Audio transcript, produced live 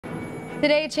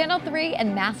Today, Channel 3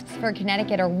 and Masks for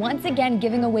Connecticut are once again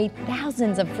giving away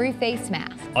thousands of free face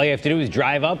masks. All you have to do is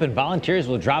drive up and volunteers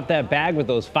will drop that bag with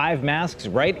those 5 masks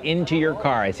right into your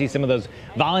car. I see some of those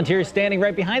volunteers standing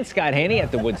right behind Scott Haney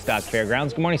at the Woodstock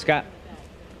Fairgrounds. Good morning, Scott.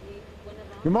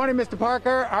 Good morning, Mr.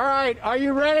 Parker. All right, are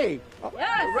you ready?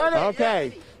 Yes. Ready.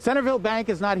 Okay. Yes. Centerville Bank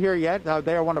is not here yet.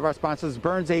 They are one of our sponsors.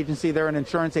 Burns Agency, they're an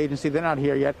insurance agency. They're not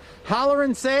here yet. Holler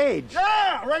and Sage.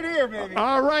 Yeah, right here, baby.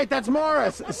 All right, that's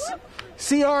Morris.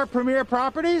 CR Premier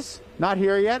Properties, not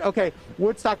here yet. Okay,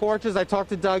 Woodstock Orchards, I talked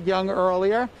to Doug Young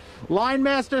earlier. Line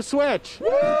Master Switch. Woo!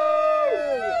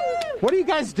 What do you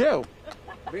guys do?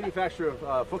 Manufacturer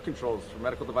of foot controls for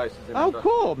medical devices. And oh,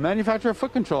 cool. Manufacturer of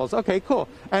foot controls. Okay, cool.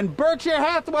 And Berkshire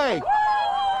Hathaway.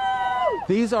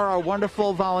 These are our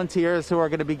wonderful volunteers who are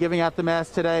going to be giving out the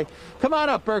masks today. Come on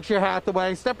up, Berkshire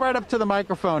Hathaway. Step right up to the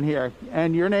microphone here.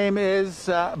 And your name is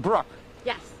Brooke.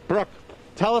 Yes. Brooke,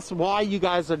 tell us why you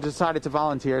guys have decided to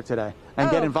volunteer today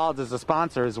and get involved as a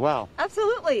sponsor as well.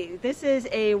 Absolutely. This is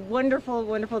a wonderful,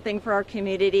 wonderful thing for our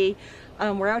community.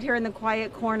 We're out here in the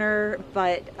quiet corner,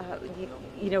 but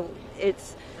you know,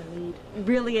 it's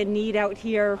really a need out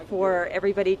here for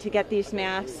everybody to get these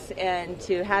masks and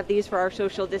to have these for our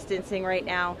social distancing right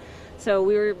now. So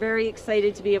we were very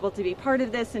excited to be able to be part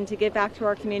of this and to give back to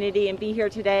our community and be here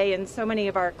today. And so many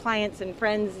of our clients and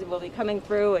friends will be coming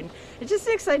through, and it's just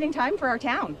an exciting time for our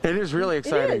town. It is really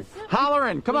exciting. It is.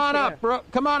 Hollerin', come on up, bro.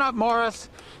 Come on up, Morris.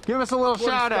 Give us a little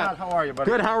shout out. How are you, buddy?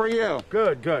 Good, how are you?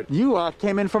 Good, good. You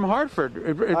came in from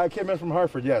Hartford. I came in from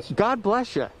Hartford, yes. God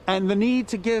bless you. And the need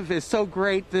to give is so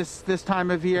great this time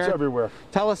of year. It's everywhere.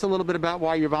 Tell us a little bit about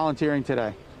why you're volunteering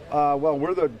today. Well,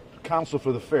 we're the counsel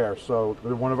for the fair, so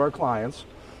they're one of our clients,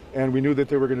 and we knew that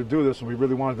they were going to do this, and we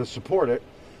really wanted to support it.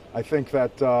 I think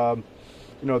that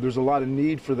you know, there's a lot of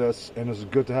need for this, and it's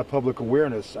good to have public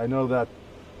awareness. I know that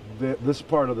this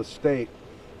part of the state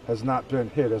has not been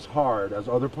hit as hard as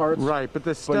other parts, right? But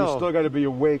you still got to be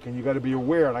awake, and you got to be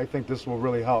aware, and I think this will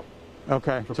really help.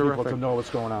 Okay, for terrific. people to know what's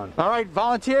going on. All right,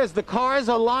 volunteers, the cars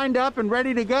are lined up and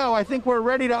ready to go. I think we're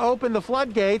ready to open the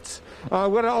floodgates. We're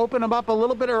going to open them up a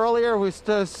little bit earlier. We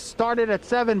started at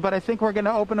 7, but I think we're going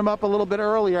to open them up a little bit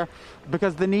earlier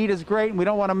because the need is great and we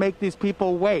don't want to make these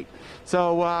people wait.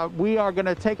 So we are going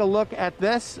to take a look at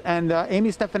this, and Amy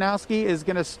Stefanowski is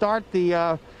going to start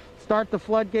the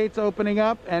floodgates opening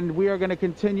up, and we are going to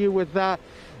continue with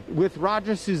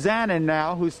Roger Suzanin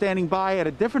now, who's standing by at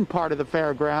a different part of the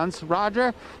fairgrounds.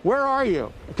 Roger, where are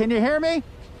you? Can you hear me?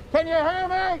 Can you hear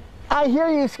me? I hear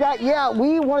you, Scott. Yeah,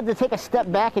 we wanted to take a step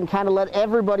back and kind of let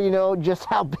everybody know just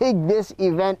how big this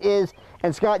event is.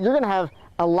 And Scott, you're going to have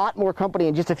a lot more company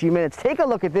in just a few minutes. Take a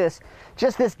look at this.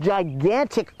 Just this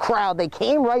gigantic crowd. They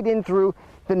came right in through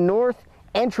the north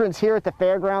entrance here at the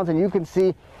fairgrounds, and you can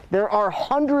see there are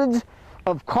hundreds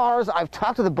of cars. I've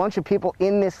talked with a bunch of people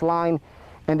in this line,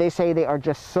 and they say they are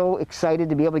just so excited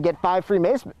to be able to get 5 free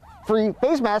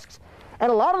face masks.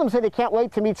 And a lot of them say they can't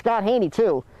wait to meet Scott Haney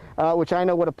too, which I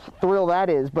know what a thrill that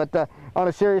is. But on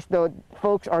a serious note,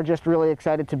 folks are just really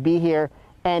excited to be here.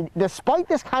 And despite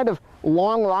this kind of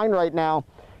long line right now,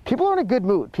 people are in a good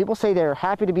mood. People say they're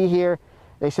happy to be here.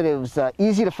 They said it was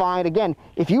easy to find. Again,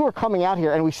 if you were coming out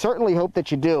here, and we certainly hope that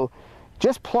you do,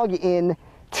 just plug in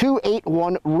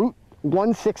 281 Route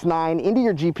 169 into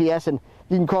your GPS, and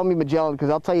you can call me Magellan because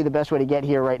I'll tell you the best way to get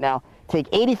here right now. Take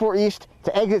 84 East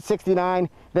to exit 69,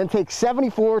 then take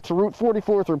 74 to Route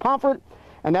 44 through Pomfret,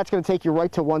 and that's going to take you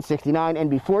right to 169. And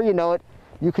before you know it,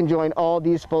 you can join all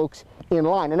these folks in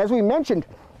line. And as we mentioned,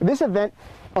 this event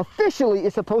officially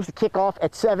is supposed to kick off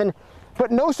at 7,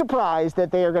 but no surprise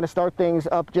that they are going to start things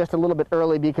up just a little bit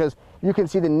early because you can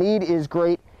see the need is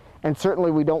great. And certainly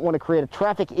we don't want to create a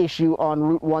traffic issue on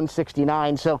Route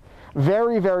 169. So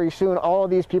very, very soon, all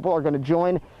of these people are going to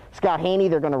join Scott Haney.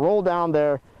 They're going to roll down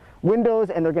their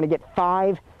windows and they're going to get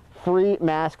 5 free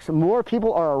masks. More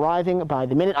people are arriving by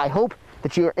the minute. I hope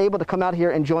that you are able to come out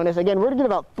here and join us. Again, we're going to get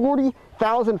about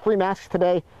 40,000 free masks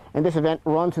today, and this event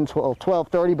runs until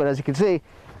 12:30. But as you can see,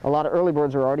 a lot of early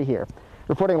birds are already here.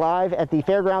 Reporting live at the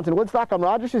fairgrounds in Woodstock, I'm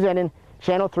Roger Suzanin,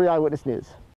 Channel 3 Eyewitness News.